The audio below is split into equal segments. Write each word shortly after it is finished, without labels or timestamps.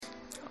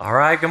All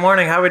right, good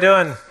morning. How we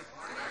doing?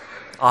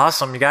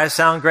 Awesome. You guys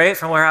sound great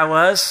from where I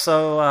was,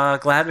 so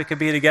glad we could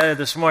be together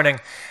this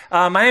morning.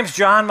 My name's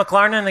John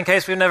McLarnon, in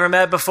case we've never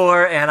met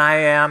before, and I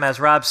am,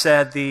 as Rob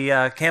said,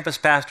 the campus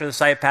pastor, the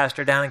site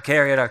pastor down in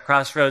Cary at our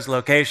Crossroads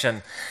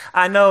location.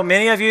 I know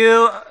many of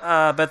you,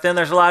 but then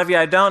there's a lot of you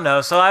I don't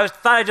know, so I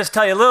thought I'd just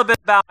tell you a little bit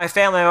about my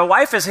family. My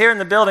wife is here in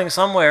the building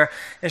somewhere,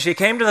 and she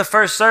came to the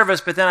first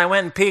service, but then I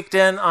went and peeked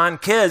in on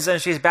kids, and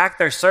she's back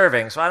there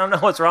serving, so I don't know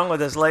what's wrong with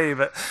this lady,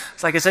 but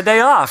it's like it's a day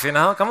off,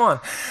 come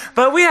on.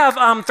 But we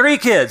have 3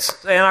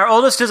 kids, and our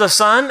oldest is a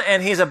son,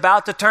 and he's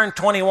about to turn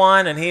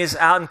 21, and he's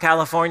out in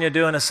California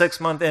doing a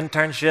 6-month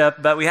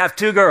internship, but we have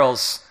 2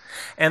 girls,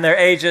 and their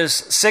ages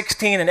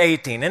 16 and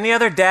 18. Any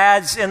other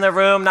dads in the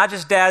room? Not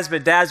just dads,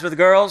 but dads with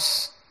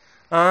girls?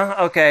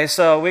 Okay,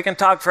 so we can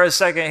talk for a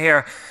second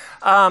here.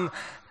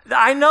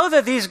 I know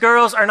that these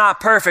girls are not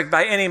perfect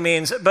by any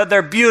means, but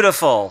they're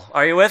beautiful.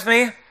 Are you with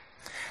me?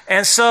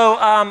 And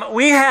so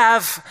we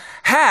have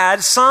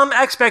had some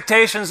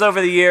expectations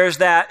over the years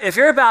that if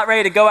you're about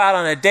ready to go out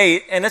on a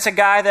date and it's a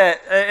guy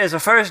that is a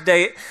first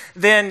date,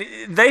 then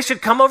they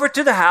should come over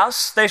to the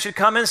house, they should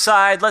come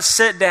inside, let's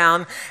sit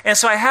down. And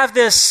so I have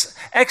this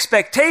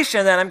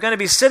expectation that I'm going to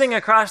be sitting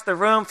across the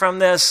room from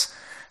this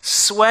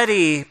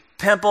sweaty,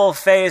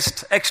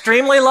 pimple-faced,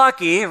 extremely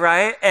lucky,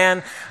 right,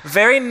 and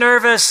very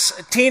nervous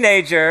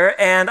teenager,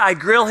 and I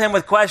grill him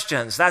with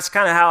questions. That's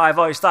kind of how I've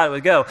always thought it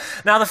would go.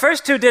 Now, the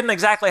first 2 didn't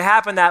exactly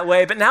happen that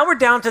way, but now we're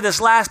down to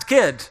this last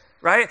kid,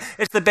 right?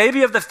 It's the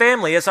baby of the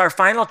family. It's our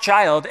final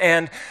child,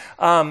 and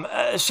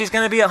she's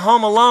going to be at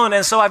home alone,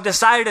 and so I've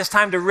decided it's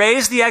time to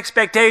raise the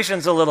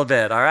expectations a little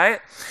bit, all right?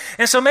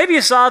 And so maybe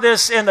you saw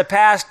this in the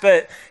past,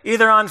 but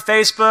either on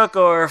Facebook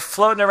or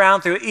floating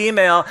around through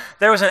email,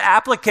 there was an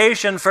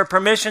application for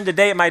permission to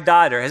date my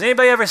daughter. Has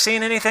anybody ever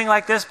seen anything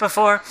like this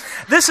before?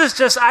 This is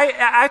just,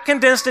 I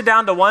condensed it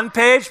down to 1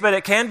 page, but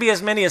it can be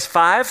as many as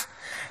 5.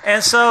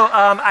 And so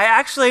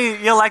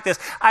you'll like this.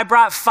 I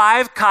brought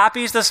 5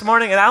 copies this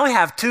morning, and I only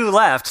have 2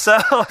 left. So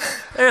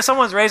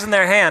someone's raising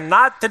their hand.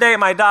 Not to date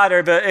my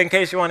daughter, but in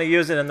case you want to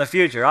use it in the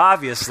future,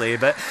 obviously.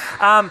 But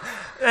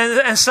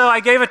and so I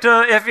gave it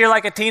to, if you're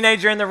like a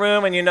teenager in the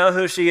room and you know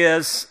who she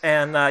is,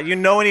 and you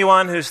know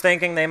anyone who's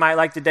thinking they might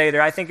like to date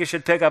her, I think you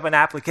should pick up an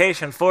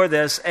application for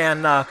this.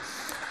 And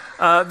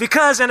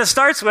it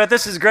starts with,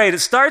 this is great, it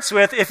starts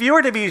with, if you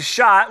were to be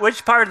shot,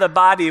 which part of the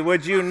body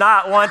would you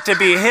not want to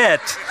be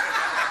hit?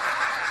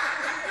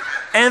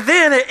 And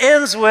then it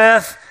ends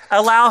with,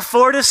 allow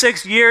 4 to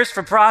 6 years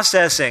for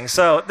processing.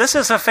 So this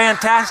is a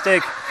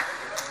fantastic,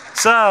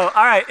 all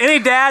right, any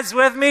dads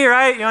with me,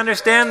 right? You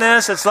understand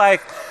this? It's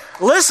like,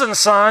 listen,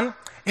 son,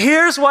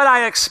 here's what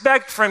I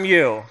expect from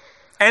you.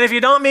 And if you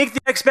don't meet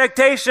the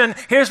expectation,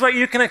 here's what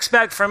you can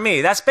expect from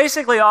me. That's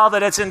basically all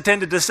that it's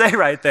intended to say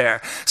right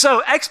there.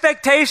 So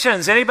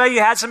expectations, anybody, you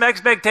had some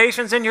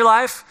expectations in your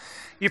life?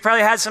 You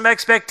probably had some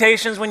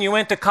expectations when you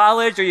went to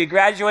college, or you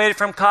graduated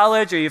from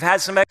college, or you've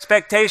had some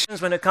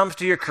expectations when it comes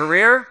to your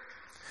career.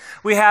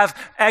 We have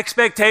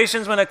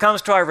expectations when it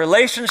comes to our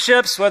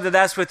relationships, whether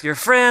that's with your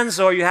friends,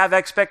 or you have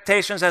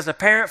expectations as a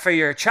parent for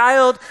your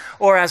child,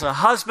 or as a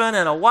husband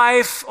and a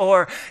wife,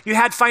 or you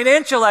had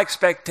financial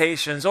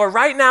expectations, or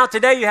right now,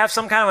 today, you have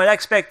some kind of an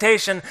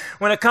expectation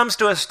when it comes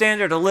to a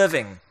standard of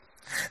living.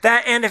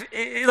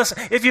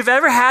 If you've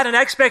ever had an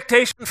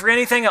expectation for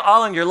anything at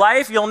all in your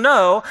life, you'll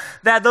know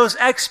that those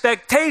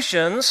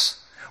expectations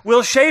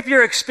will shape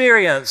your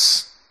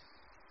experience.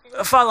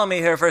 Follow me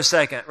here for a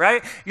second,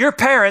 right? Your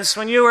parents,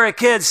 when you were a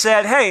kid,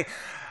 said, hey,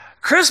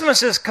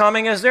 Christmas is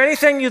coming. Is there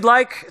anything you'd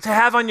like to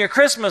have on your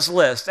Christmas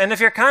list? And if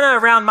you're kind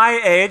of around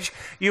my age,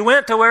 you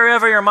went to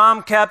wherever your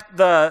mom kept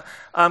the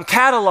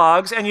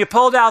catalogs and you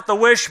pulled out the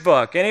wish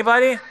book.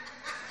 Anybody?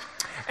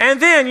 And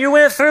then you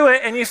went through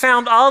it and you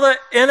found all the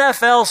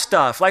NFL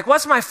stuff. Like,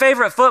 what's my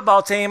favorite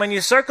football team? And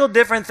you circled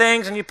different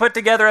things and you put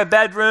together a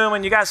bedroom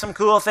and you got some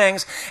cool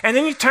things. And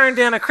then you turned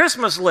in a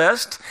Christmas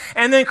list.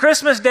 And then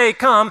Christmas Day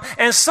come,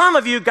 and some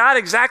of you got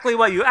exactly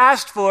what you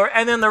asked for.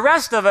 And then the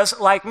rest of us,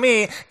 like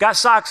me, got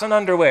socks and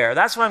underwear.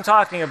 That's what I'm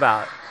talking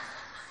about.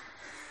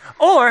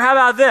 Or how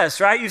about this,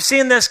 right? You've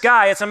seen this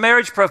guy. It's a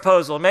marriage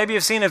proposal. Maybe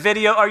you've seen a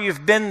video or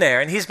you've been there,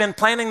 and he's been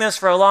planning this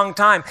for a long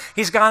time.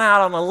 He's gone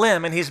out on a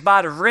limb and he's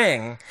bought a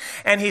ring,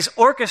 and he's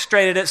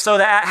orchestrated it so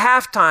that at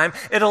halftime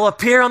it'll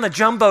appear on the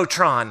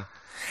Jumbotron.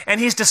 And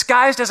he's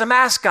disguised as a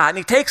mascot, and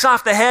he takes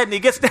off the head and he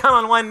gets down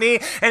on one knee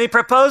and he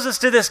proposes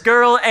to this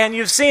girl, and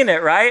you've seen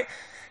it, right?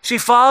 She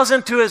falls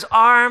into his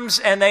arms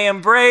and they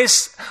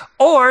embrace,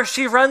 or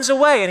she runs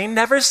away and he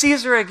never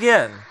sees her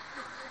again.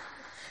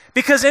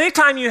 Because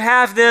anytime you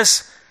have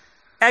this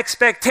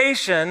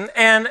expectation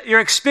and your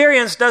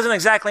experience doesn't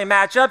exactly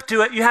match up to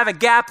it, you have a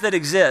gap that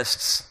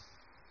exists.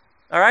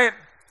 All right?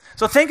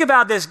 So think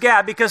about this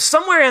gap, because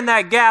somewhere in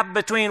that gap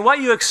between what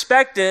you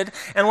expected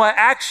and what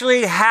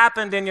actually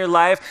happened in your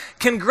life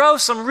can grow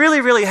some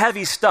really, really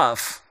heavy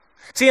stuff.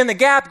 See, in the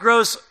gap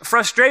grows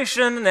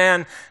frustration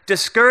and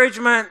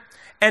discouragement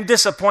and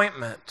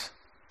disappointment.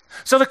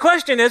 So the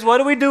question is, what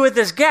do we do with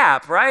this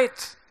gap,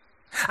 right?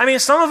 I mean,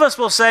 some of us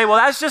will say, well,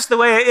 that's just the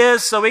way it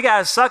is, so we got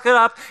to suck it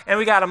up and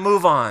we got to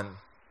move on.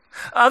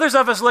 Others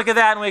of us look at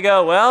that and we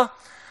go, well,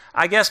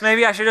 I guess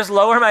maybe I should just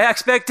lower my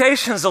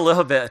expectations a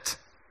little bit.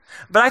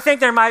 But I think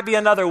there might be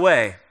another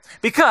way.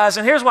 Because,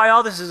 and here's why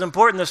all this is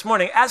important this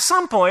morning, at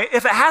some point,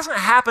 if it hasn't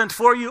happened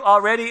for you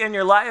already in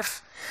your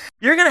life,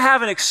 you're going to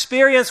have an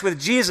experience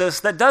with Jesus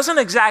that doesn't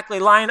exactly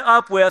line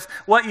up with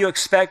what you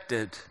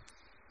expected.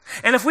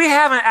 And if we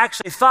haven't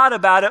actually thought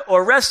about it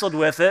or wrestled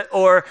with it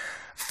or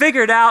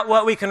figured out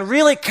what we can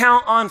really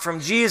count on from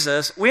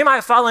Jesus, we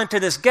might fall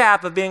into this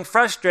gap of being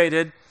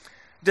frustrated,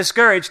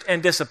 discouraged,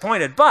 and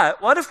disappointed.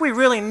 But what if we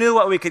really knew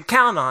what we could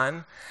count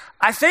on?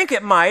 I think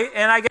it might,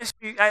 and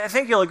I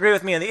think you'll agree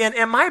with me in the end,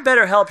 it might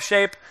better help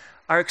shape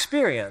our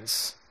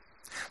experience.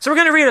 So we're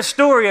going to read a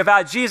story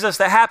about Jesus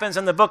that happens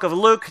in the book of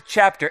Luke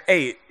chapter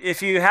 8.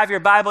 If you have your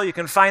Bible, you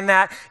can find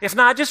that. If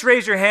not, just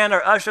raise your hand.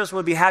 Our ushers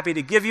will be happy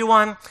to give you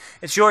one.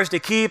 It's yours to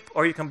keep,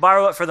 or you can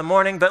borrow it for the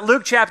morning. But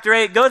Luke chapter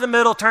 8, go to the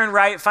middle, turn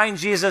right, find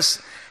Jesus,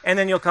 and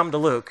then you'll come to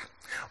Luke.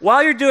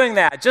 While you're doing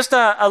that, just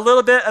a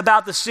little bit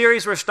about the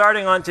series we're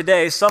starting on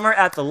today, Summer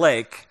at the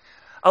Lake.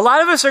 A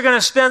lot of us are going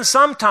to spend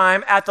some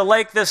time at the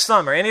lake this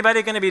summer.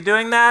 Anybody going to be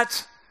doing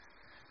that?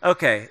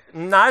 Okay,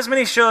 not as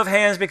many show of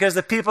hands because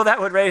the people that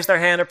would raise their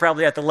hand are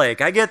probably at the lake.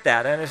 I get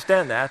that. I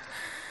understand that.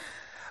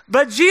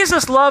 But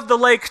Jesus loved the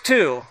lake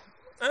too.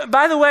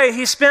 By the way,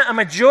 he spent a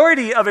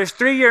majority of his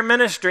 3-year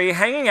ministry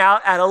hanging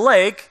out at a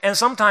lake and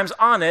sometimes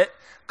on it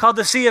called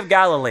the Sea of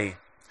Galilee.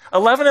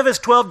 11 of his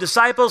 12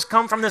 disciples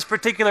come from this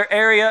particular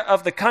area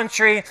of the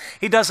country.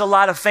 He does a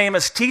lot of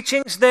famous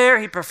teachings there.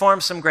 He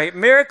performs some great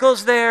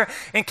miracles there,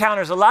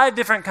 encounters a lot of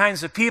different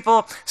kinds of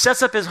people,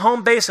 sets up his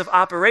home base of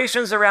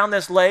operations around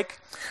this lake.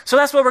 So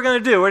that's what we're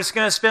going to do. We're just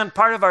going to spend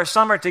part of our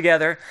summer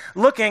together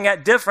looking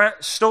at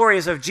different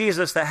stories of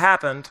Jesus that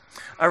happened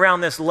around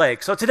this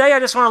lake. So today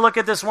I just want to look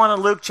at this one in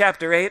Luke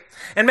chapter 8.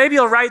 And maybe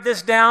you'll write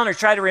this down or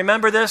try to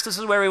remember this. This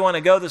is where we want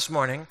to go this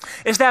morning.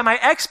 Is that my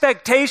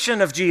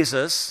expectation of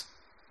Jesus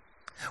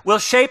will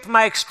shape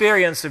my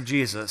experience of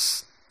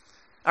Jesus.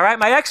 All right,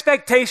 my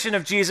expectation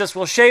of Jesus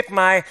will shape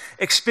my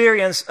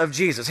experience of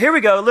Jesus. Here we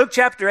go, Luke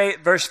chapter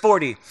 8, verse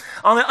 40.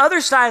 On the other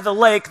side of the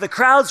lake, the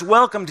crowds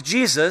welcomed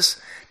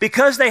Jesus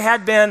because they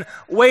had been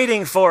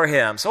waiting for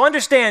him. So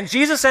understand,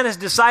 Jesus and his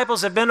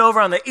disciples have been over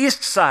on the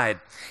east side.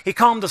 He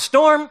calmed the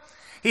storm.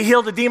 He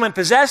healed a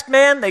demon-possessed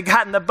man. They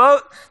got in the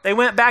boat. They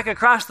went back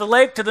across the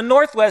lake to the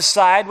northwest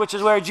side, which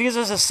is where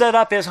Jesus has set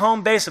up his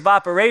home base of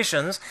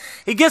operations.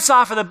 He gets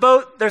off of the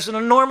boat. There's an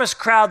enormous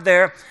crowd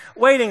there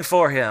waiting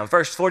for him.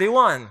 Verse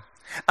 41.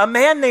 A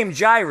man named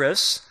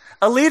Jairus,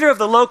 a leader of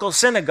the local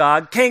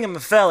synagogue, came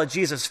and fell at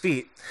Jesus'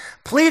 feet,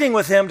 pleading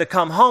with him to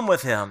come home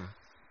with him.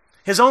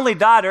 His only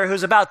daughter,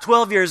 who's about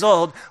 12 years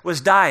old,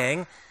 was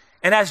dying.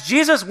 And as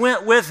Jesus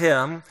went with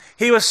him,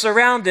 he was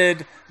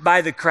surrounded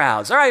by the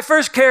crowds. All right,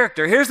 first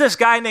character. Here's this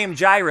guy named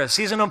Jairus.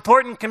 He's an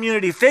important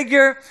community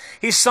figure.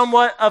 He's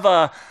somewhat of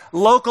a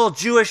local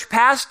Jewish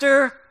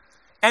pastor,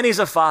 and he's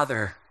a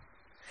father.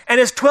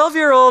 And his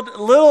 12-year-old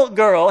little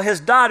girl,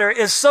 his daughter,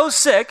 is so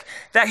sick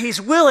that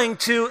he's willing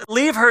to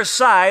leave her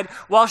side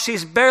while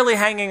she's barely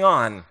hanging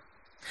on.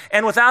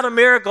 And without a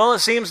miracle, it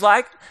seems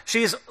like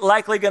she's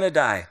likely going to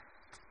die.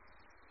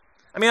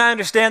 I mean, I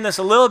understand this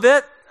a little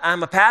bit.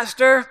 I'm a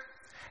pastor.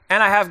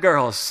 And I have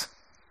girls.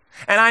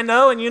 And I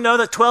know and you know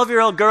that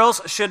 12-year-old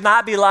girls should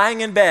not be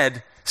lying in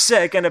bed,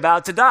 sick and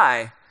about to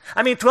die.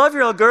 I mean,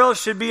 12-year-old girls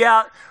should be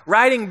out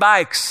riding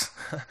bikes.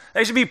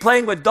 They should be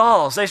playing with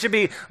dolls. They should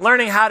be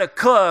learning how to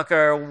cook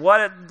or what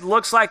it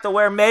looks like to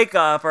wear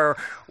makeup or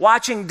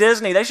watching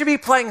Disney. They should be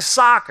playing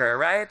soccer,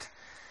 right?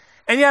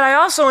 And yet I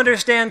also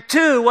understand,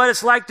 too, what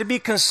it's like to be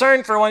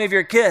concerned for one of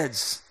your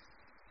kids.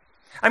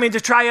 I mean,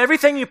 to try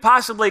everything you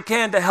possibly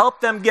can to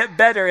help them get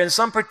better in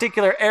some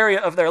particular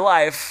area of their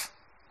life.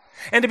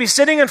 And to be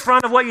sitting in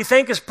front of what you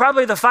think is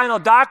probably the final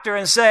doctor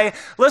and say,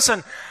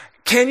 listen,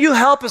 can you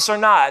help us or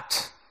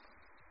not?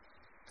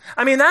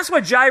 I mean, that's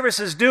what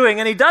Jairus is doing.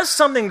 And he does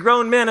something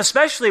grown men,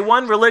 especially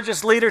one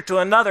religious leader to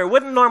another,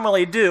 wouldn't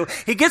normally do.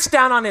 He gets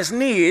down on his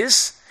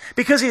knees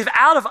because he's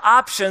out of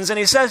options. And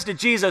he says to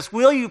Jesus,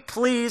 will you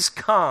please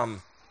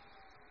come?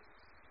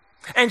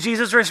 And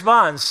Jesus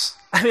responds.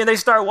 I mean, they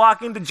start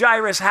walking to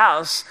Jairus'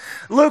 house.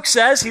 Luke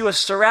says he was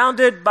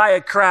surrounded by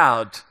a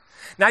crowd.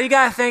 Now you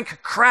got to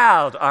think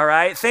crowd, all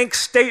right? Think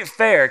state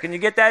fair. Can you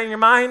get that in your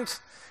mind?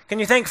 Can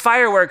you think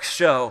fireworks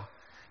show?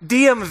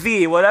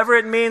 DMV, whatever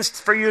it means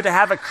for you to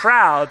have a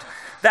crowd,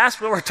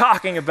 that's what we're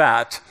talking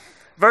about.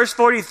 Verse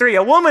 43,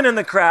 a woman in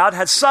the crowd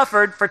had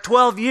suffered for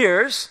 12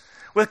 years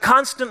with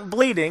constant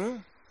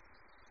bleeding,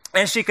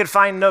 and she could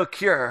find no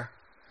cure.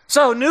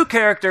 So, new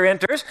character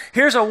enters.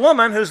 Here's a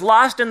woman who's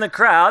lost in the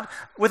crowd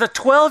with a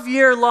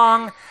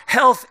 12-year-long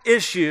health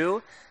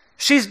issue.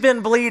 She's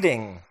been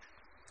bleeding.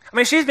 I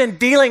mean, she's been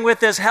dealing with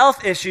this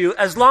health issue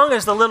as long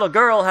as the little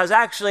girl has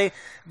actually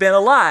been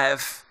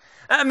alive.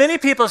 Many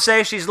people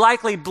say she's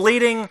likely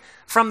bleeding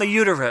from the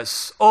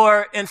uterus,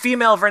 or in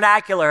female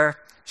vernacular,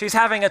 she's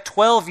having a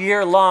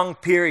 12-year-long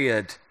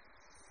period.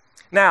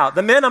 Now,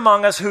 the men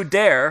among us who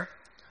dare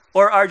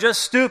or are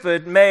just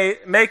stupid may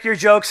make your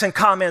jokes and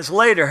comments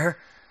later.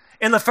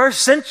 In the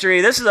first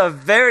century, this is a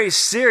very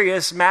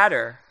serious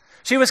matter.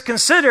 She was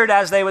considered,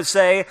 as they would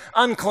say,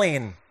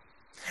 unclean.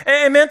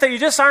 It meant that you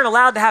just aren't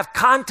allowed to have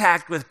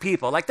contact with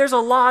people. Like there's a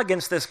law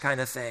against this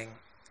kind of thing.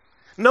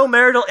 No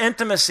marital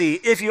intimacy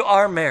if you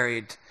are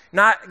married.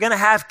 Not going to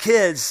have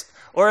kids,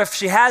 or if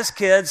she has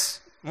kids,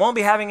 won't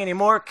be having any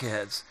more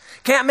kids.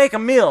 Can't make a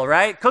meal,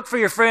 right? Cook for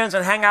your friends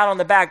and hang out on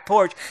the back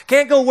porch.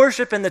 Can't go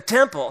worship in the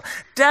temple.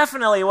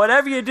 Definitely,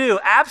 whatever you do,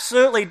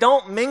 absolutely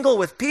don't mingle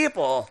with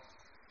people.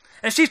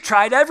 And she's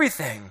tried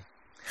everything.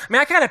 I mean,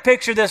 I kind of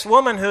picture this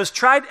woman who's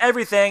tried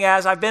everything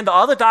as I've been to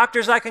all the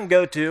doctors I can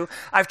go to.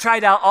 I've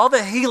tried out all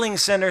the healing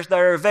centers that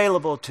are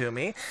available to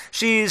me.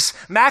 She's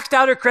maxed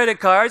out her credit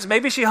cards.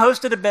 Maybe she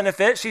hosted a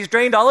benefit. She's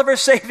drained all of her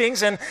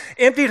savings and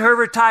emptied her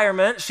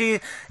retirement.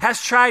 She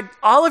has tried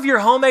all of your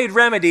homemade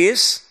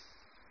remedies,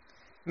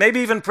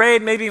 maybe even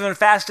prayed, maybe even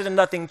fasted, and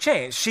nothing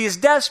changed. She's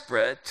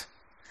desperate,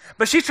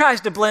 but she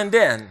tries to blend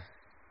in.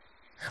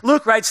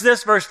 Luke writes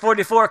this, verse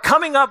 44,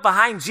 coming up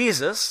behind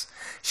Jesus,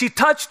 she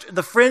touched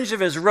the fringe of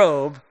his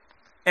robe,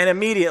 and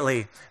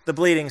immediately the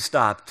bleeding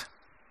stopped.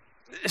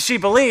 She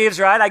believes,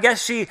 right? I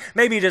guess she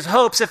maybe just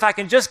hopes if I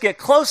can just get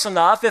close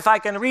enough, if I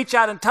can reach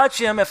out and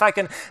touch him, if I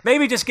can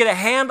maybe just get a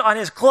hand on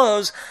his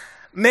clothes,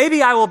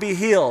 maybe I will be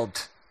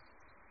healed.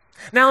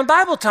 Now, in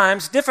Bible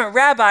times, different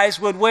rabbis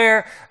would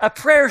wear a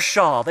prayer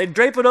shawl. They'd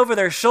drape it over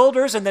their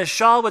shoulders, and this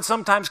shawl would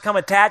sometimes come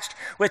attached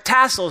with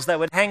tassels that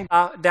would hang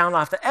down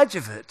off the edge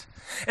of it.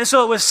 And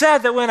so it was said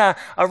that when a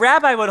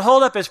rabbi would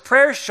hold up his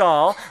prayer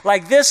shawl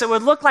like this, it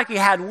would look like he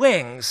had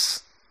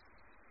wings.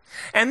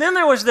 And then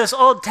there was this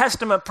Old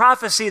Testament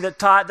prophecy that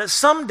taught that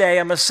someday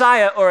a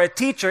Messiah or a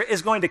teacher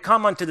is going to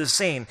come onto the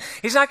scene.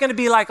 He's not going to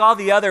be like all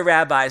the other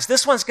rabbis.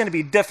 This one's going to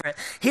be different.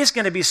 He's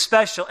going to be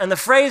special. And the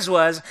phrase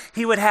was,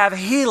 he would have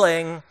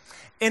healing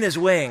in his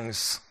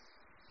wings.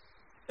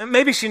 And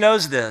maybe she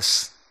knows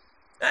this.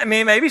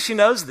 Maybe she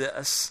knows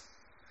this.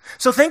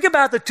 So think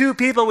about the two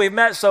people we've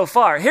met so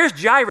far. Here's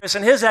Jairus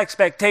and his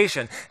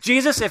expectation.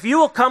 Jesus, if you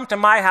will come to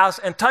my house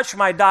and touch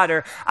my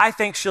daughter, I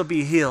think she'll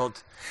be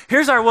healed.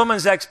 Here's our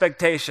woman's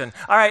expectation.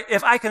 All right,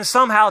 if I can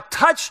somehow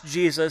touch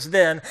Jesus,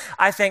 then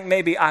I think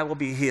maybe I will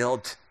be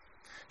healed.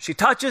 She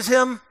touches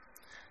him,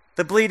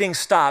 the bleeding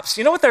stops.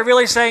 You know what they're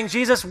really saying?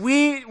 Jesus,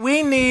 we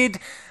need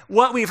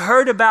what we've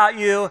heard about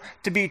you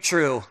to be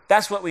true.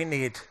 That's what we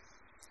need.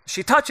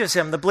 She touches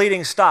him, the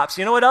bleeding stops.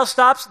 You know what else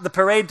stops? The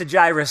parade to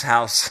Jairus'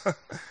 house.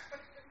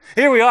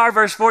 Here we are,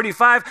 verse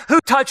 45. Who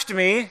touched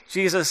me?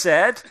 Jesus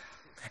said.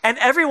 And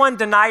everyone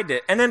denied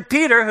it. And then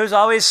Peter, who's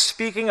always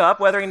speaking up,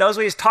 whether he knows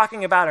what he's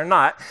talking about or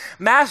not,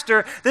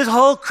 Master, this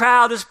whole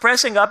crowd is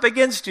pressing up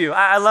against you.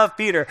 I love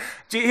Peter.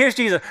 Here's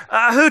Jesus.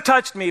 Who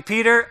touched me,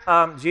 Peter?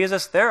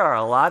 Jesus, there are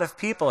a lot of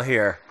people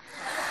here.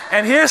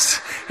 And here's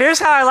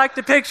how I like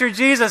to picture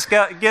Jesus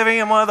giving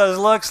him one of those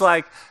looks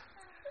like,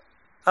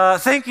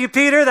 thank you,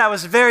 Peter. That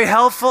was very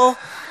helpful.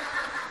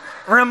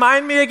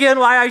 Remind me again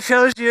why I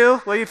chose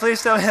you. Will you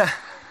please tell me?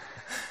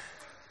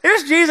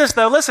 Here's Jesus,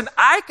 though. Listen,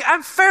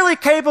 I'm fairly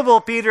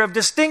capable, Peter, of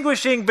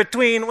distinguishing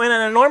between when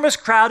an enormous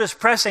crowd is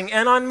pressing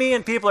in on me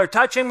and people are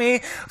touching me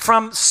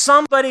from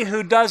somebody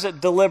who does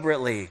it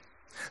deliberately.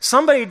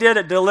 Somebody did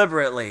it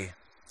deliberately.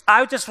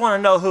 I just want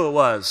to know who it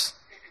was.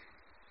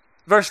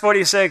 Verse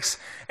 46,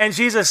 and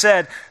Jesus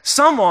said,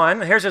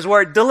 someone, here's his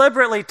word,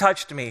 deliberately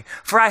touched me,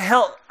 for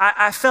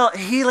I felt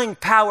healing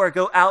power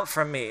go out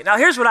from me. Now,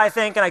 here's what I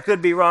think, and I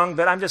could be wrong,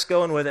 but I'm just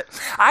going with it.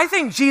 I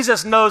think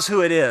Jesus knows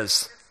who it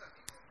is.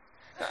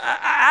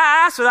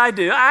 That's what I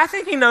do. I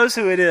think he knows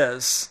who it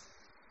is.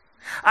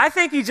 I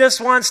think he just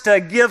wants to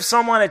give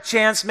someone a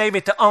chance maybe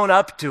to own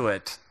up to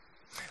it.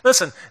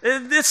 Listen,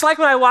 it's like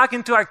when I walk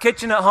into our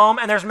kitchen at home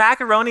and there's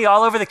macaroni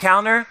all over the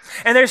counter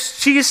and there's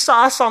cheese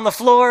sauce on the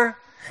floor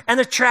and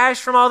the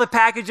trash from all the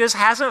packages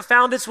hasn't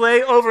found its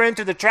way over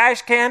into the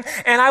trash can,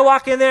 and I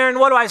walk in there and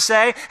what do I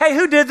say? Hey,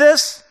 who did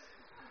this?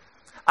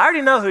 I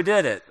already know who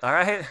did it, all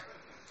right?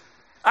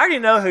 I already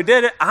know who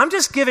did it. I'm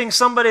just giving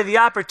somebody the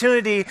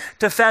opportunity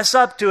to fess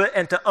up to it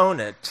and to own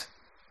it.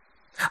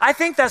 I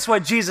think that's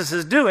what Jesus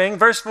is doing.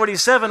 Verse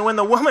 47, when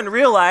the woman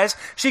realized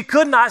she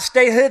could not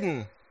stay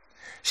hidden,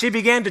 she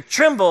began to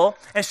tremble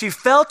and she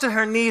fell to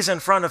her knees in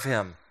front of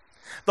him.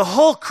 The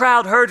whole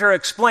crowd heard her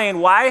explain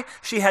why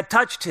she had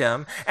touched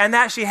him and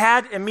that she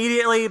had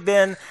immediately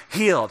been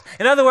healed.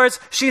 In other words,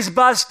 she's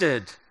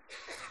busted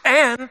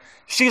and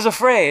she's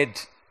afraid.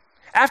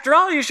 After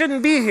all, you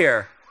shouldn't be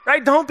here,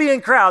 right? Don't be in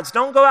crowds.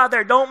 Don't go out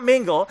there. Don't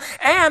mingle.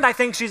 And I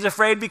think she's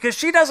afraid because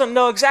she doesn't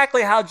know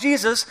exactly how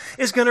Jesus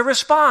is going to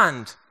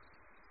respond.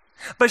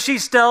 But she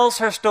tells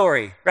her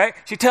story, right?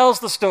 She tells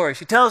the story.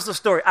 She tells the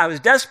story. I was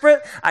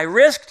desperate. I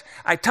risked.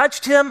 I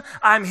touched him.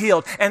 I'm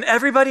healed. And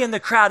everybody in the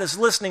crowd is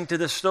listening to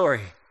this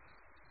story.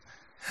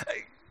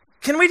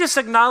 Can we just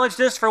acknowledge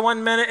this for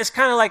 1 minute? It's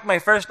kind of like my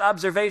first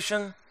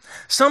observation.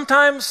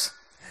 Sometimes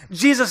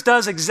Jesus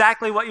does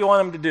exactly what you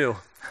want him to do.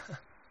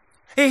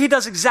 He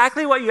does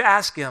exactly what you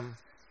ask him.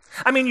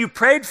 I mean, you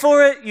prayed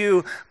for it,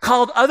 you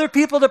called other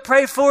people to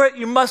pray for it,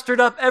 you mustered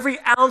up every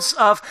ounce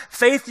of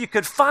faith you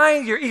could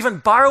find, you're even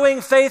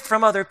borrowing faith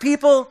from other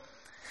people.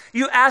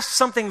 You asked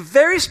something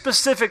very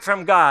specific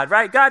from God,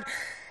 right? God,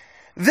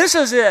 this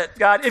is it,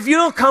 God. If you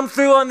don't come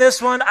through on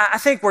this one, I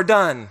think we're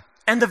done.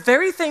 And the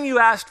very thing you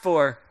asked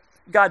for,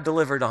 God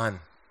delivered on.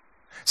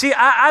 See,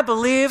 I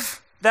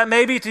believe that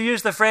maybe, to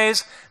use the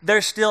phrase,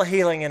 there's still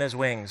healing in his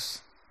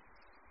wings.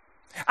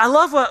 I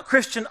love what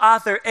Christian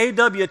author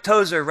A.W.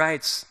 Tozer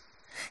writes.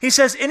 He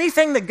says,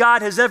 anything that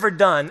God has ever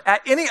done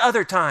at any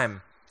other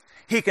time,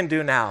 he can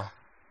do now.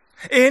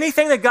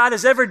 Anything that God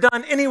has ever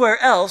done anywhere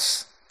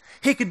else,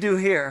 he could do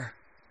here.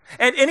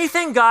 And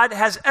anything God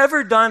has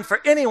ever done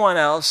for anyone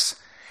else,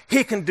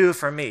 he can do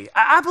for me.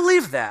 I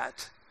believe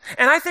that.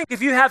 And I think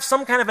if you have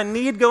some kind of a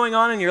need going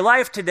on in your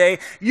life today,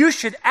 you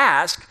should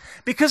ask,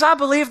 because I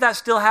believe that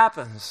still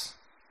happens.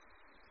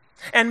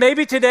 And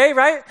maybe today,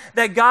 right,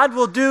 that God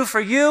will do for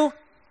you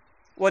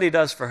what he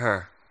does for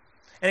her.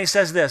 And he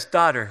says this,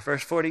 daughter,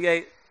 verse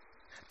 48,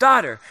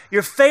 daughter,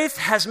 your faith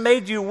has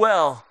made you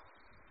well.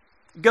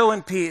 Go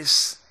in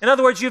peace. In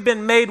other words, you've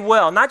been made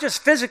well, not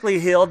just physically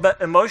healed, but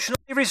emotionally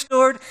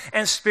restored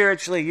and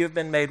spiritually you've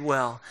been made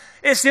well.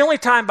 It's the only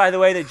time, by the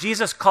way, that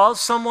Jesus calls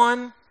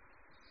someone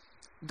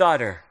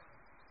daughter.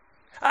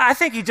 I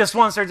think he just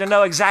wants her to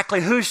know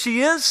exactly who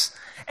she is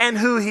and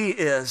who he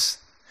is.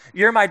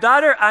 You're my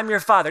daughter, I'm your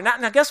father.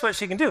 Now guess what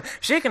she can do?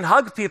 She can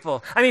hug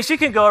people. I mean, she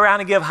can go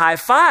around and give high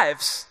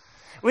fives.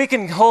 We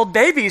can hold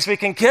babies, we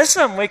can kiss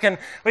them, we can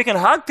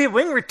hug people,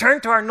 we can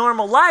return to our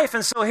normal life.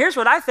 And so here's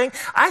what I think.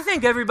 I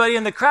think everybody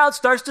in the crowd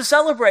starts to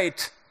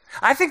celebrate.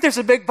 I think there's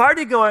a big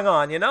party going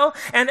on, you know?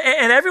 And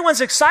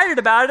everyone's excited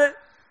about it,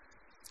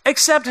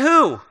 except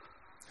who?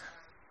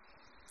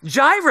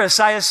 Jairus,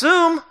 I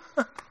assume.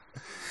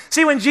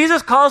 See, when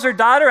Jesus calls her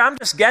daughter, I'm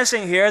just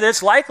guessing here,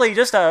 that's likely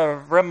just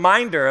a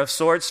reminder of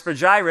sorts for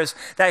Jairus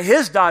that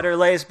his daughter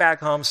lays back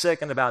home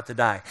sick and about to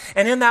die.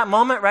 And in that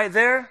moment right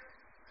there,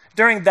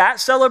 during that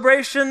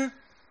celebration,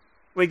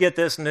 we get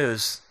this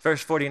news.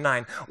 Verse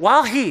 49.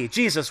 While he,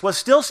 Jesus, was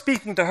still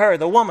speaking to her,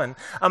 the woman,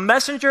 a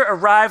messenger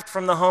arrived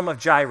from the home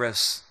of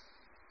Jairus.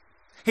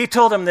 He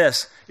told him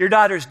this, your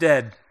daughter's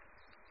dead.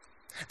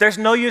 There's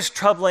no use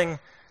troubling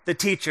the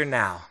teacher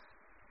now.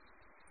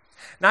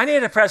 Now I need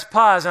to press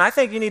pause, and I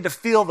think you need to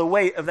feel the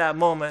weight of that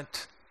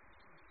moment.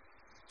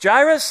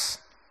 Jairus,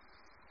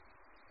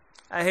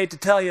 I hate to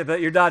tell you,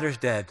 but your daughter's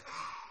dead.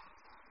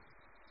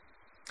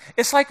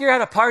 It's like you're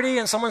at a party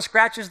and someone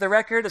scratches the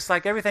record. It's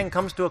like everything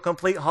comes to a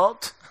complete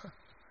halt.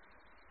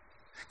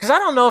 Because I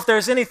don't know if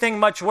there's anything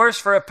much worse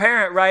for a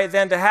parent, right,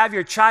 than to have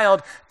your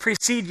child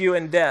precede you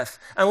in death.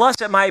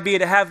 Unless it might be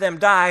to have them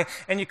die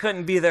and you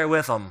couldn't be there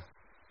with them.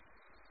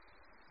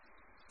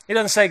 He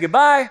doesn't say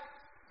goodbye,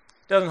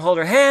 doesn't hold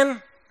her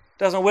hand,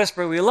 doesn't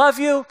whisper, we love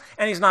you,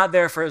 and he's not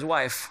there for his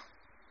wife.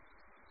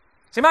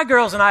 See, my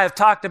girls and I have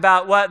talked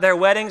about what their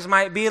weddings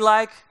might be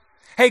like.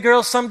 Hey,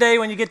 girls, someday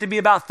when you get to be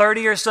about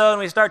 30 or so and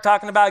we start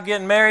talking about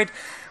getting married,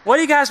 what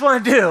do you guys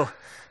want to do?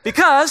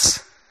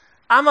 Because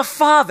I'm a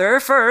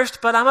father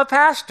first, but I'm a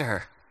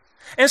pastor.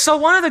 And so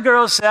one of the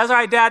girls says, all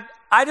right, Dad,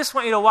 I just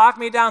want you to walk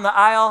me down the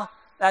aisle.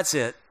 That's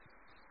it.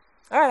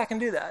 All right, I can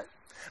do that.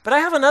 But I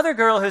have another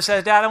girl who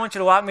says, Dad, I want you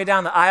to walk me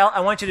down the aisle.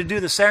 I want you to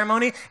do the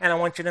ceremony, and I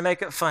want you to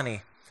make it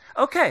funny.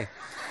 Okay.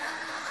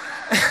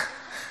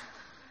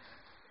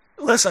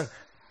 Listen,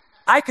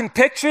 I can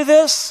picture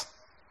this.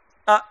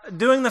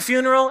 Doing the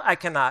funeral, I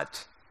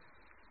cannot.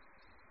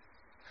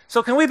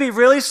 So can we be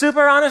really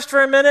super honest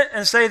for a minute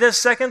and say this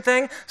second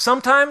thing?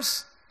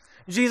 Sometimes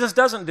Jesus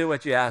doesn't do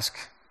what you ask.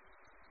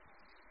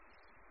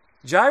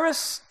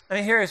 Jairus? I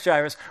mean, here is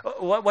Jairus.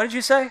 What did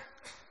you say?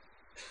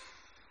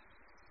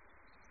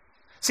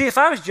 See, if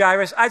I was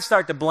Jairus, I'd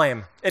start to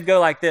blame. It'd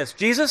go like this.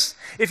 Jesus,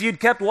 if you'd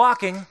kept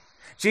walking.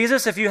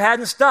 Jesus, if you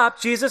hadn't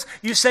stopped. Jesus,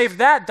 you saved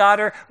that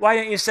daughter. Why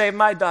didn't you save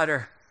my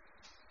daughter?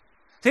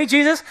 See,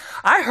 Jesus,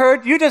 I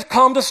heard you just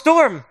calmed a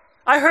storm.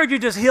 I heard you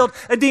just healed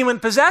a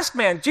demon-possessed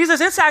man. Jesus,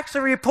 it's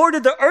actually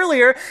reported that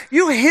earlier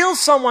you healed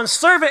someone's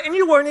servant and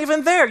you weren't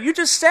even there. You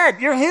just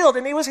said you're healed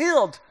and he was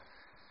healed.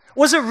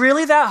 Was it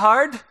really that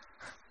hard?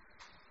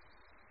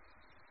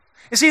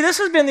 You see, this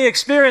has been the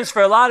experience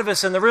for a lot of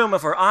us in the room,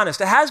 if we're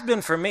honest. It has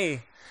been for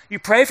me. You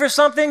pray for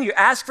something, you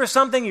ask for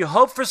something, you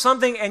hope for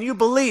something, and you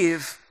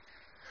believe.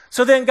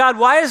 So then, God,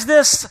 why is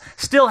this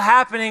still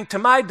happening to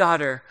my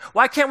daughter?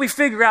 Why can't we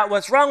figure out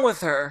what's wrong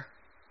with her?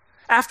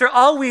 After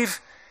all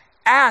we've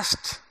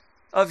asked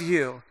of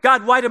you.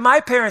 God, why did my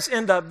parents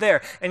end up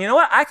there? And you know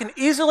what? I can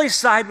easily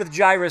side with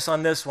Jairus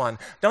on this one.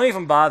 Don't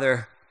even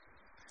bother.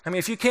 I mean,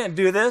 if you can't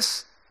do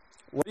this,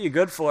 what are you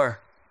good for?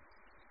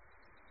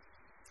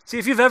 See,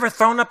 if you've ever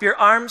thrown up your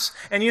arms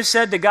and you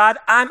said to God,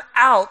 I'm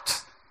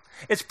out,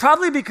 it's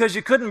probably because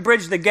you couldn't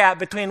bridge the gap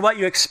between what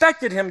you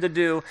expected him to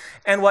do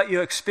and what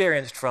you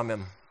experienced from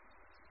him.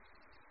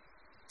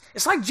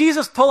 It's like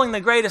Jesus pulling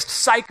the greatest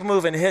psych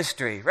move in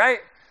history, right?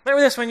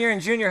 Remember this when you're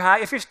in junior high?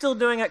 If you're still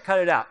doing it, cut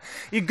it out.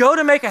 You go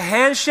to make a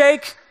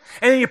handshake,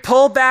 and then you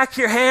pull back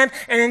your hand,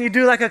 and then you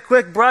do like a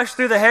quick brush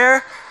through the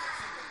hair.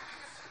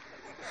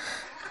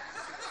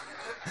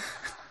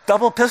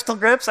 Double pistol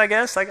grips, I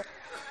guess.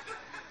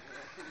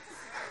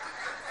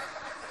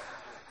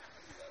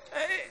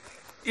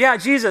 Yeah,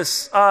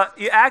 Jesus,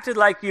 you acted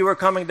like you were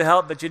coming to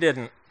help, but you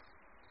didn't.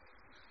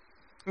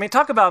 I mean,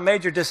 talk about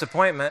major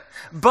disappointment.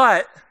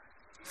 But,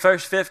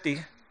 verse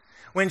 50,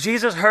 when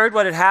Jesus heard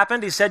what had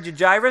happened, he said to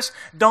Jairus,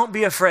 don't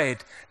be afraid.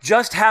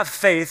 Just have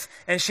faith,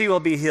 and she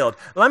will be healed.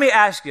 Let me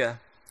ask you,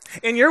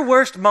 in your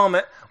worst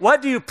moment,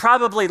 what do you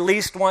probably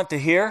least want to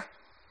hear?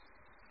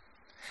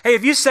 Hey,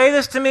 if you say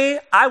this to me,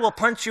 I will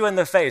punch you in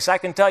the face. I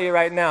can tell you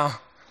right now.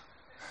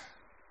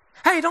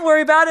 Hey, don't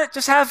worry about it.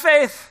 Just have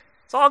faith.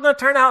 It's all going to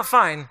turn out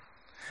fine.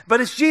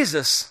 But it's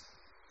Jesus.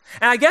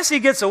 And I guess he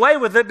gets away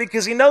with it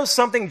because he knows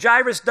something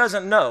Jairus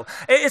doesn't know.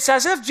 It's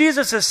as if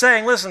Jesus is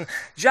saying, listen,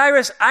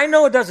 Jairus, I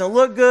know it doesn't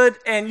look good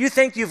and you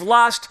think you've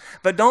lost,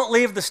 but don't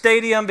leave the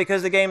stadium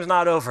because the game's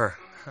not over.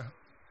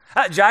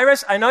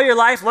 Jairus, I know your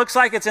life looks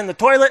like it's in the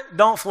toilet.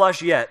 Don't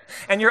flush yet.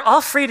 And you're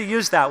all free to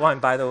use that one,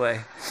 by the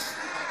way.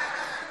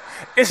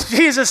 It's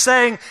Jesus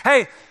saying,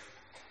 hey,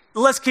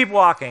 let's keep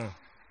walking.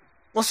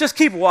 Let's just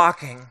keep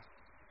walking.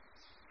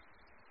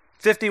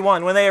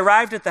 51, when they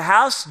arrived at the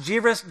house,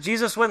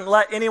 Jesus wouldn't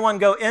let anyone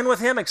go in with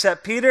him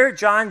except Peter,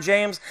 John,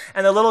 James,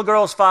 and the little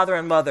girl's father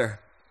and mother.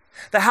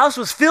 The house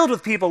was filled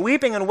with people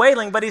weeping and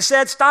wailing, but he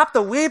said, stop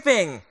the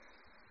weeping.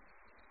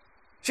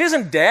 She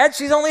isn't dead,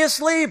 she's only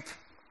asleep.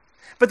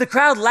 But the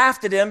crowd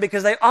laughed at him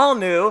because they all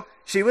knew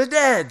she was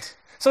dead.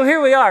 So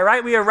here we are,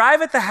 right? We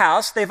arrive at the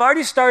house. They've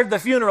already started the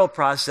funeral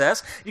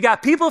process. You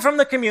got people from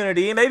the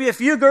community, maybe a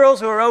few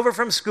girls who are over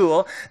from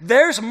school.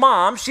 There's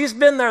mom. She's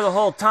been there the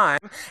whole time.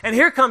 And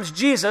here comes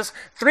Jesus,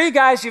 3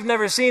 guys you've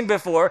never seen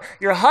before,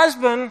 your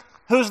husband,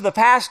 who's the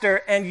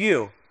pastor, and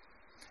you.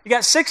 You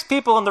got 6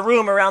 people in the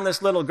room around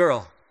this little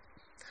girl.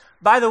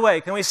 By the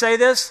way, can we say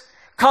this?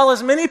 Call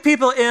as many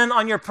people in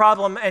on your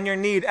problem and your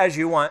need as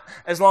you want,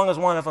 as long as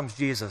one of them's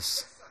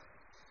Jesus.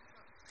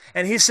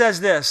 And he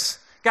says this,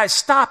 guys,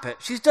 stop it.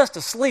 She's just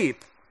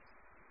asleep.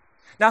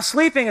 Now,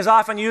 sleeping is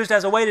often used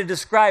as a way to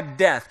describe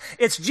death.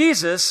 It's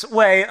Jesus'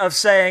 way of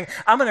saying,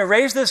 I'm going to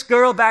raise this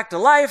girl back to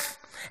life,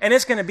 and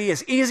it's going to be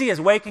as easy as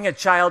waking a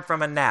child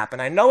from a nap.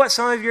 And I know what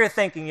some of you are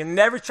thinking. You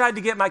never tried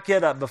to get my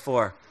kid up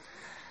before.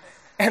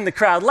 And the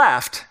crowd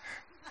laughed.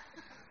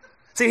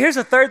 See, here's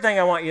the third thing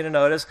I want you to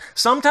notice.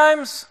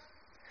 Sometimes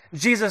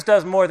Jesus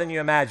does more than you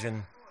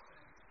imagine.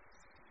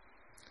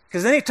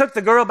 Because then he took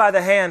the girl by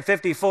the hand,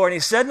 54, and he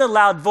said in a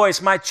loud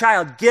voice, my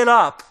child, get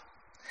up.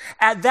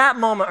 At that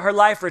moment, her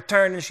life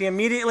returned, and she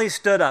immediately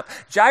stood up.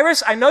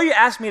 Jairus, I know you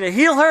asked me to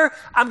heal her.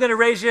 I'm going to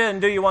raise you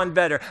and do you one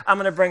better. I'm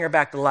going to bring her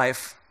back to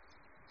life.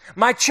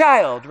 My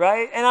child,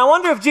 right? And I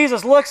wonder if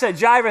Jesus looks at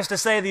Jairus to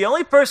say, the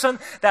only person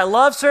that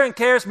loves her and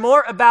cares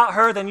more about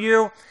her than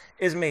you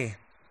is me.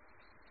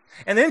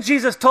 And then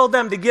Jesus told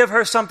them to give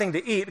her something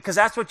to eat, because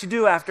that's what you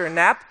do after a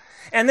nap.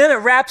 And then it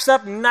wraps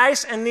up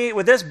nice and neat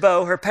with this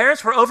bow. Her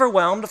parents were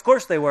overwhelmed. Of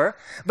course they were.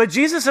 But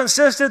Jesus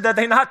insisted that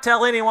they not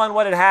tell anyone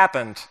what had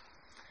happened.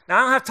 Now,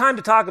 I don't have time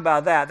to talk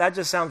about that. That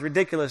just sounds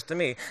ridiculous to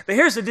me. But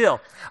here's the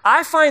deal.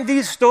 I find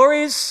these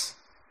stories,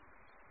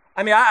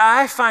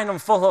 I find them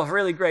full of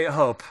really great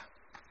hope.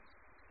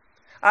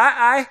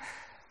 I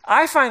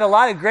find a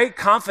lot of great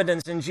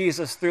confidence in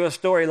Jesus through a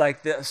story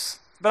like this.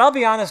 But I'll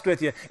be honest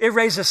with you, it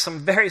raises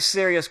some very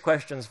serious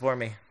questions for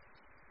me.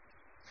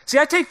 See,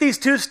 I take these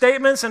 2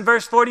 statements in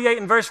verse 48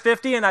 and verse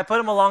 50 and I put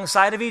them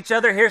alongside of each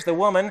other. Here's the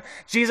woman.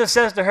 Jesus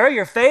says to her,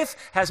 your faith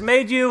has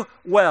made you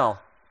well.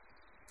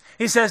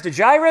 He says to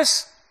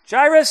Jairus,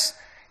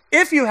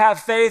 if you have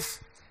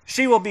faith,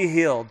 she will be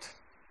healed.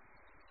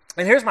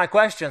 And here's my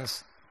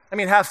questions.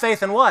 Have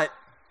faith in what?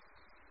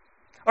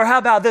 Or how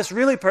about this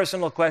really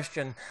personal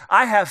question?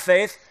 I have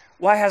faith.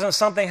 Why hasn't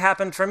something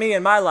happened for me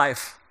in my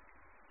life?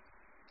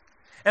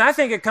 And I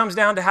think it comes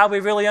down to how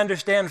we really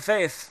understand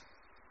faith.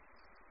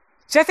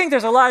 See, I think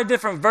there's a lot of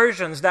different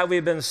versions that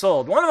we've been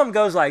sold. One of them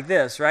goes like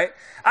this, right?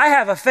 I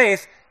have a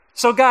faith,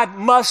 so God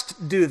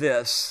must do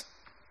this.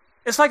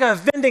 It's like a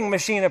vending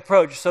machine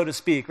approach, so to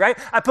speak, right?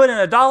 I put in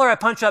 $1, I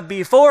punch up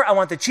B4, I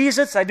want the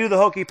Cheez-Its, I do the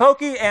hokey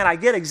pokey, and I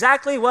get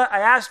exactly what I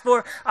asked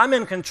for. I'm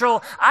in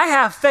control. I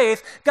have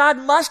faith. God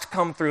must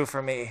come through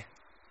for me.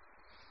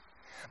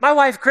 My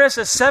wife, Chris,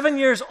 is 7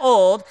 years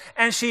old,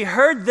 and she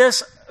heard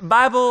this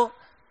Bible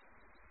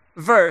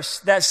verse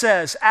that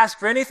says, ask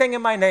for anything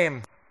in my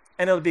name,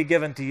 and it'll be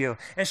given to you.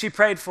 And she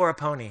prayed for a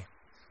pony.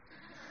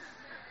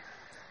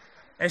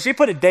 And she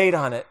put a date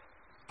on it.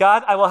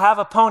 God, I will have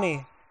a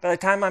pony by the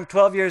time I'm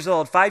 12 years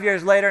old. 5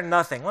 years later,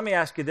 nothing. Let me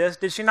ask you this.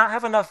 Did she not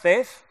have enough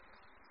faith?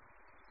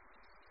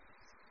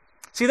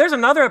 See, there's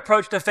another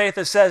approach to faith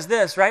that says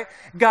this, right?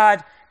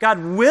 God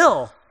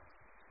will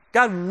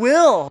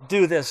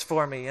do this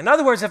for me. In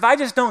other words, if I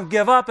just don't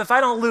give up, if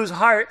I don't lose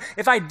heart,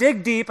 if I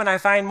dig deep and I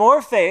find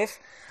more faith,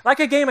 like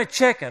a game of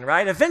chicken,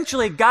 right?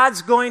 Eventually,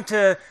 God's going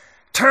to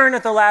turn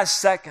at the last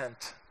second.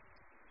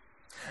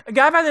 A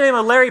guy by the name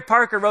of Larry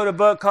Parker wrote a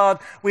book called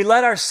We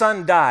Let Our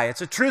Son Die.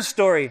 It's a true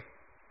story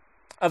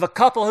of a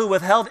couple who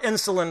withheld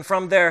insulin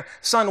from their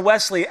son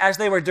Wesley as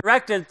they were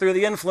directed through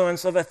the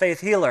influence of a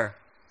faith healer.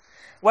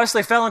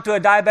 Wesley fell into a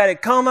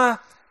diabetic coma.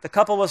 The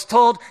couple was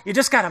told, you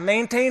just got to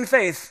maintain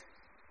faith.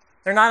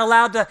 They're not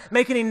allowed to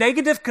make any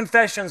negative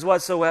confessions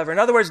whatsoever. In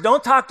other words,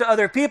 don't talk to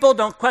other people.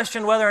 Don't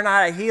question whether or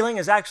not a healing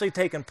has actually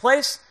taken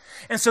place.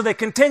 And so they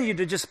continued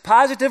to just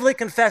positively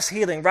confess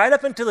healing right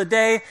up until the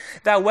day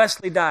that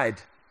Wesley died.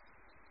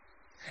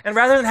 And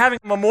rather than having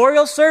a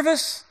memorial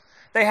service,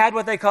 they had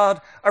what they called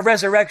a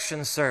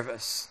resurrection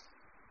service.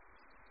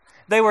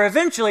 They were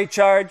eventually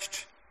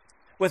charged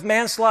with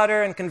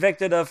manslaughter and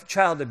convicted of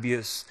child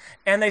abuse.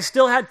 And they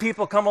still had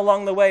people come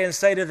along the way and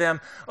say to them,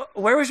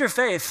 where was your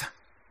faith?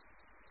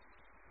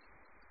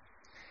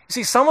 You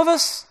see, some of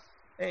us,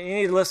 you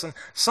need to listen,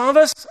 some of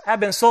us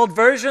have been sold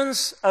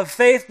versions of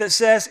faith that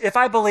says, if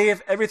I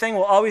believe, everything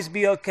will always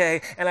be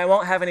okay and I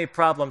won't have any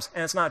problems.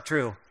 And it's not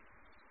true.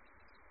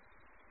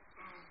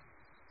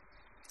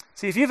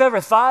 See, if you've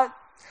ever thought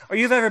or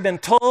you've ever been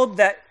told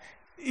that,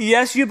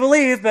 yes, you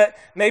believe, but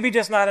maybe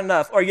just not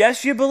enough, or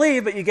yes, you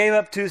believe, but you gave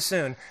up too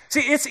soon.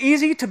 See, it's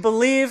easy to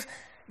believe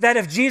that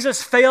if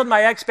Jesus failed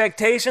my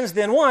expectations,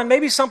 then one,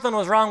 maybe something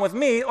was wrong with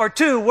me, or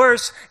two,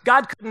 worse,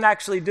 God couldn't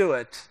actually do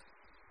it.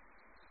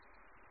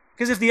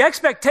 Because if the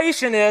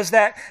expectation is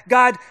that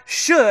God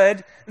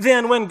should,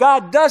 then when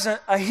God doesn't,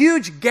 a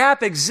huge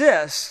gap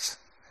exists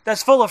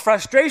that's full of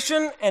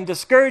frustration and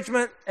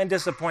discouragement and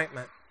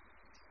disappointment.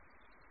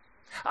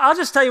 I'll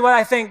just tell you what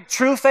I think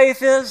true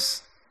faith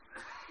is.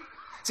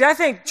 See, I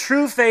think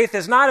true faith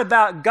is not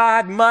about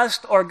God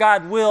must or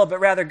God will, but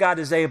rather God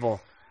is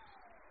able.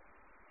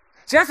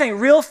 See, I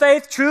think real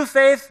faith, true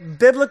faith,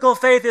 biblical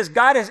faith is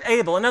God is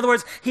able. In other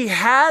words, He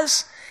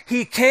has,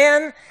 He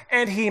can,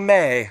 and He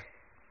may.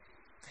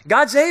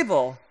 God's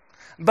able,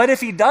 but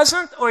if He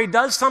doesn't or He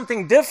does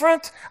something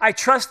different, I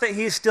trust that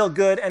He's still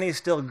good and He's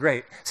still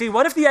great. See,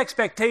 what if the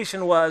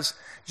expectation was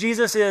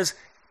Jesus is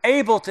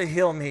able to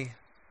heal me?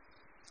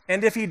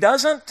 And if He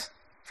doesn't,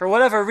 for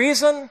whatever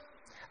reason,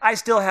 I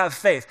still have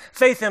faith.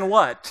 Faith in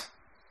what?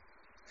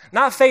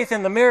 Not faith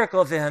in the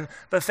miracle then,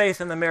 but faith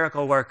in the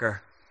miracle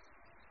worker.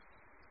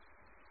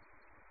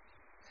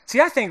 See,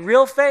 I think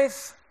real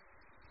faith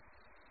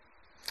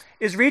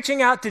is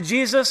reaching out to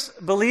Jesus,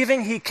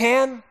 believing He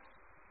can,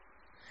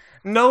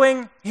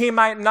 knowing He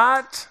might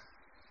not,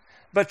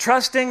 but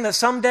trusting that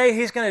someday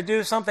He's going to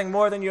do something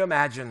more than you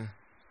imagine.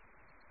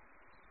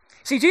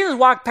 See, Jesus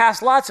walked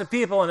past lots of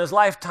people in His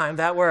lifetime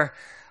that were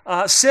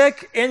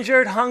sick,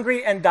 injured,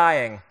 hungry, and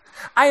dying.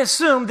 I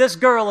assume this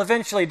girl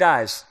eventually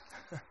dies.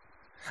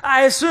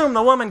 I assume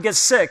the woman gets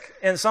sick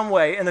in some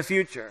way in the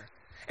future.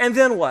 And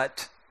then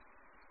what?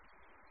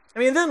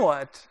 Then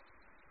what?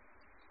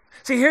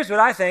 See, here's what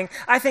I think.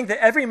 I think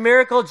that every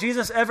miracle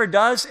Jesus ever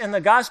does in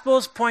the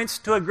Gospels points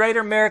to a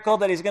greater miracle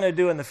that He's going to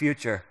do in the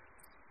future.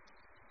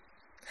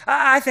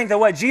 I think that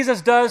what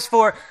Jesus does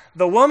for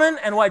the woman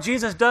and what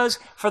Jesus does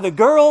for the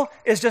girl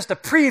is just a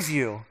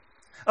preview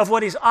of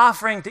what He's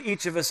offering to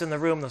each of us in the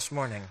room this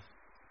morning.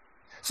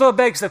 So it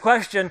begs the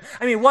question,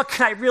 what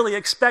can I really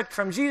expect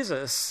from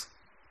Jesus?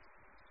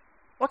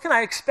 What can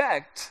I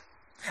expect?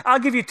 I'll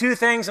give you two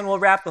things and we'll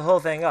wrap the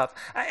whole thing up.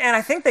 And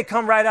I think they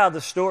come right out of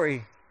the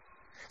story.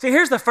 See,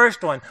 here's the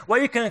first one.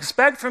 What you can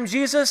expect from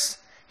Jesus,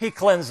 He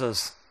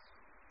cleanses.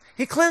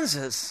 He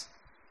cleanses.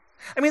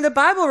 The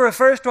Bible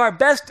refers to our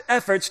best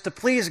efforts to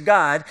please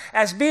God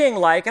as being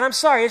like, and I'm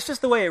sorry, it's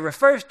just the way it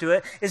refers to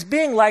it, is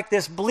being like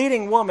this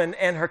bleeding woman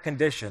and her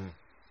condition.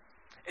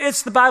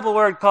 It's the Bible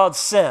word called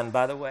sin,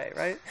 by the way,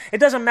 right? It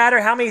doesn't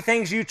matter how many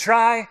things you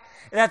try,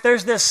 that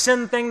there's this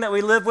sin thing that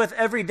we live with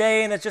every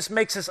day and it just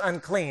makes us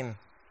unclean.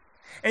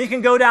 And you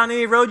can go down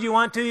any road you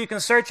want to, you can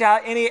search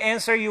out any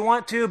answer you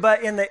want to,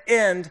 but in the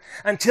end,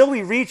 until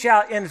we reach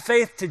out in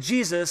faith to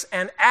Jesus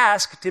and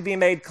ask to be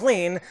made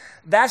clean,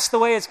 that's the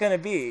way it's going to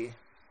be.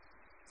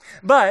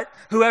 But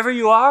whoever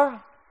you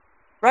are,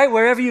 right,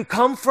 wherever you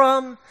come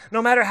from,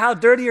 no matter how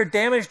dirty or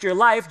damaged your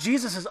life,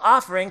 Jesus is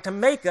offering to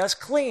make us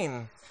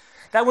clean.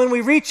 That when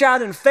we reach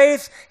out in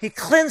faith, He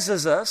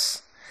cleanses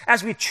us.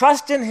 As we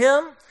trust in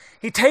Him,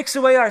 He takes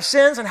away our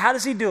sins, and how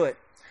does He do it?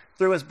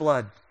 Through His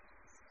blood.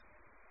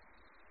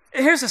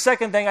 Here's the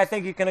second thing I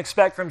think you can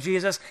expect from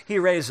Jesus. He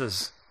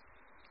raises.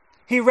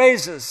 He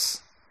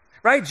raises.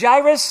 Right?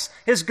 Jairus,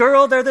 his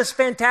girl, they're this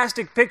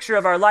fantastic picture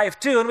of our life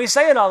too. And we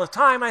say it all the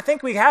time. I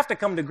think we have to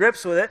come to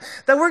grips with it,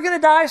 that we're going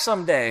to die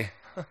someday.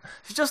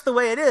 It's just the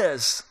way it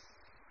is.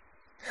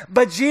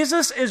 But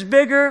Jesus is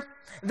bigger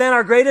than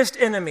our greatest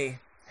enemy.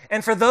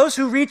 And for those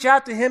who reach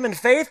out to Him in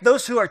faith,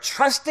 those who are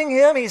trusting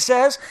Him, He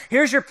says,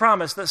 here's your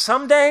promise that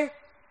someday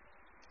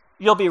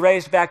you'll be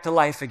raised back to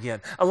life again.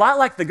 A lot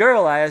like the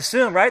girl, I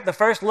assume, right? The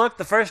first look,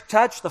 the first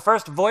touch, the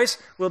first voice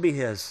will be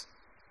His.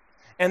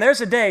 And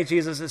there's a day,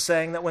 Jesus is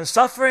saying, that when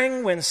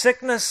suffering, when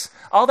sickness,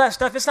 all that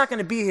stuff, it's not going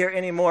to be here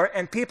anymore,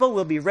 and people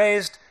will be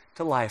raised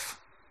to life.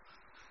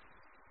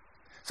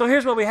 So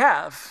here's what we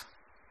have.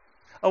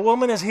 A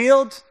woman is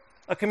healed,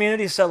 a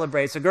community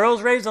celebrates. A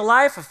girl's raised to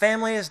life, a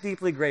family is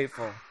deeply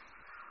grateful.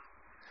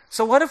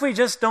 So what if we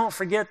just don't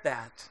forget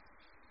that?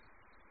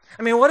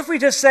 What if we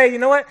just say, you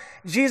know what?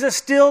 Jesus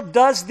still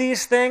does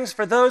these things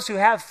for those who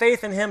have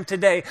faith in Him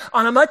today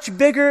on a much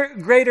bigger,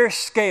 greater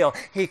scale.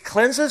 He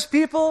cleanses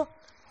people,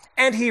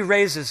 and he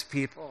raises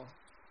people.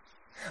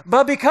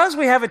 But because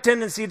we have a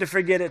tendency to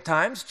forget at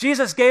times,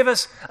 Jesus gave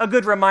us a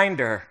good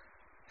reminder.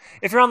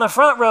 If you're on the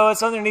front row,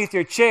 it's underneath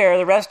your chair.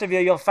 The rest of you,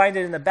 you'll find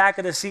it in the back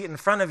of the seat in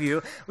front of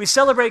you. We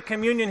celebrate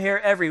communion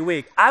here every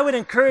week. I would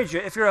encourage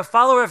you, if you're a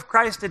follower of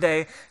Christ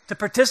today, to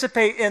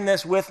participate in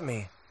this with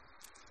me.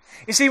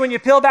 You see, when you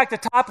peel back the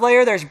top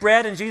layer, there's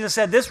bread, and Jesus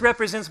said, this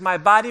represents my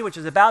body, which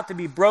is about to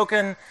be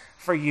broken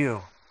for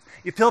you.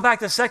 You peel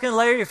back the second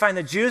layer, you find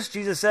the juice.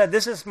 Jesus said,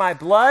 this is my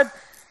blood.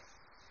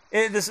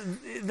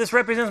 This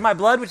represents my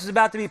blood, which is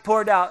about to be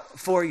poured out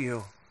for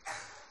you.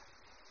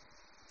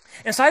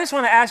 And so I just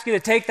want to ask you to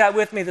take that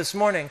with me this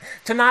morning,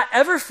 to not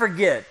ever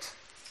forget.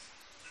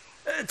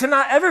 To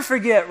not ever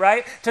forget,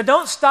 right? To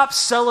don't stop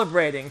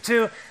celebrating,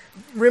 to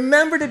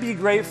remember to be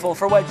grateful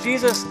for what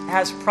Jesus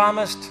has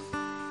promised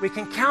we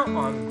can count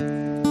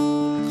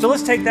on. So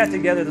let's take that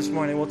together this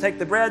morning. We'll take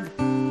the bread.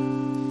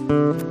 And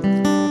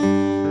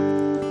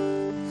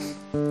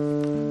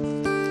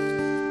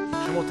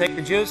we'll take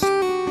the juice.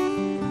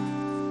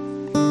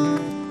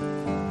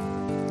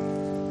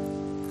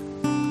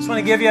 I just want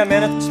to give you a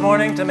minute this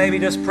morning to maybe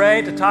just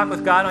pray, to talk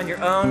with God on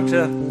your own,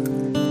 to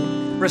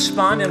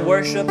respond in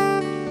worship.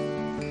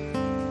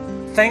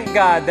 Thank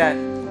God that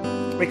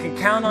we can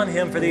count on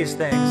Him for these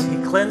things. He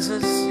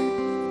cleanses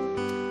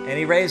and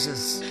He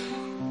raises.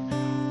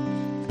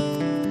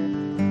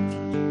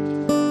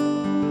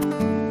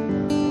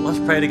 Let's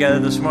pray together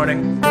this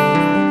morning.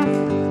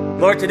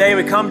 Lord, today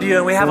we come to you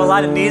and we have a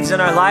lot of needs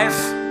in our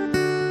life.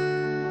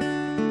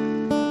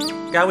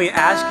 God, we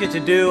ask you to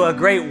do a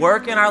great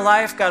work in our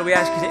life. God, we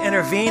ask you to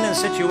intervene in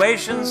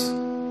situations.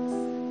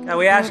 God,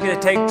 we ask you to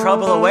take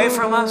trouble away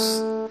from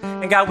us.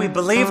 And God, we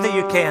believe that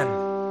you can.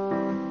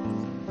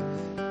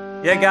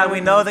 Yeah, God, we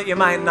know that you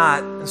might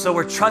not. And so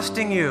we're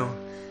trusting you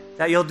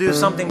that you'll do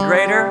something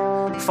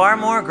greater, far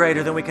more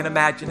greater than we can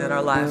imagine in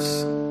our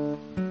lives.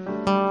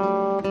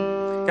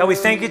 God, we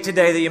thank you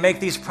today that you make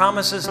these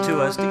promises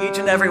to us, to each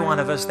and every one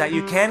of us, that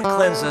you can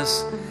cleanse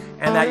us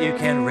and that you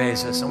can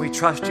raise us. And we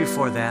trust you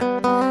for that.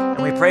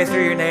 And we pray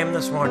through your name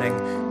this morning.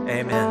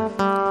 Amen.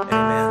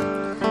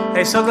 Amen.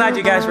 Hey, so glad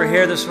you guys were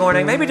here this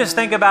morning. Maybe just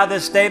think about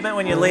this statement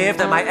when you leave,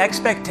 that my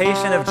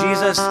expectation of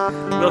Jesus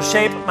will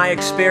shape my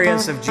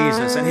experience of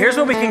Jesus. And here's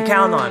what we can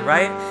count on,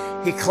 right?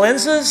 He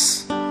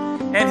cleanses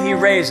and he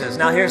raises.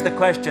 Now here's the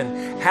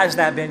question. Has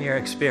that been your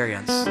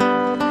experience?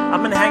 I'm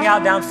going to hang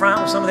out down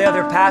front with some of the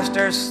other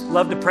pastors.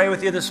 Love to pray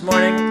with you this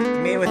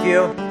morning, meet with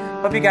you.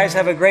 Hope you guys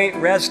have a great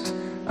rest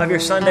of your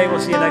Sunday.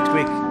 We'll see you next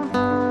week.